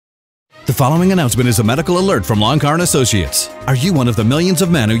following announcement is a medical alert from Longcar & Associates. Are you one of the millions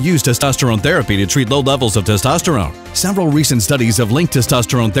of men who use testosterone therapy to treat low levels of testosterone? Several recent studies have linked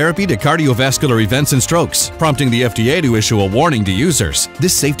testosterone therapy to cardiovascular events and strokes, prompting the FDA to issue a warning to users.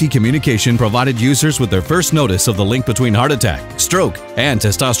 This safety communication provided users with their first notice of the link between heart attack, stroke, and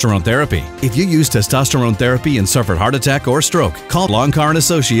testosterone therapy. If you use testosterone therapy and suffered heart attack or stroke, call Longcar &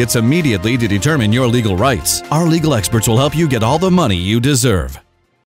 Associates immediately to determine your legal rights. Our legal experts will help you get all the money you deserve.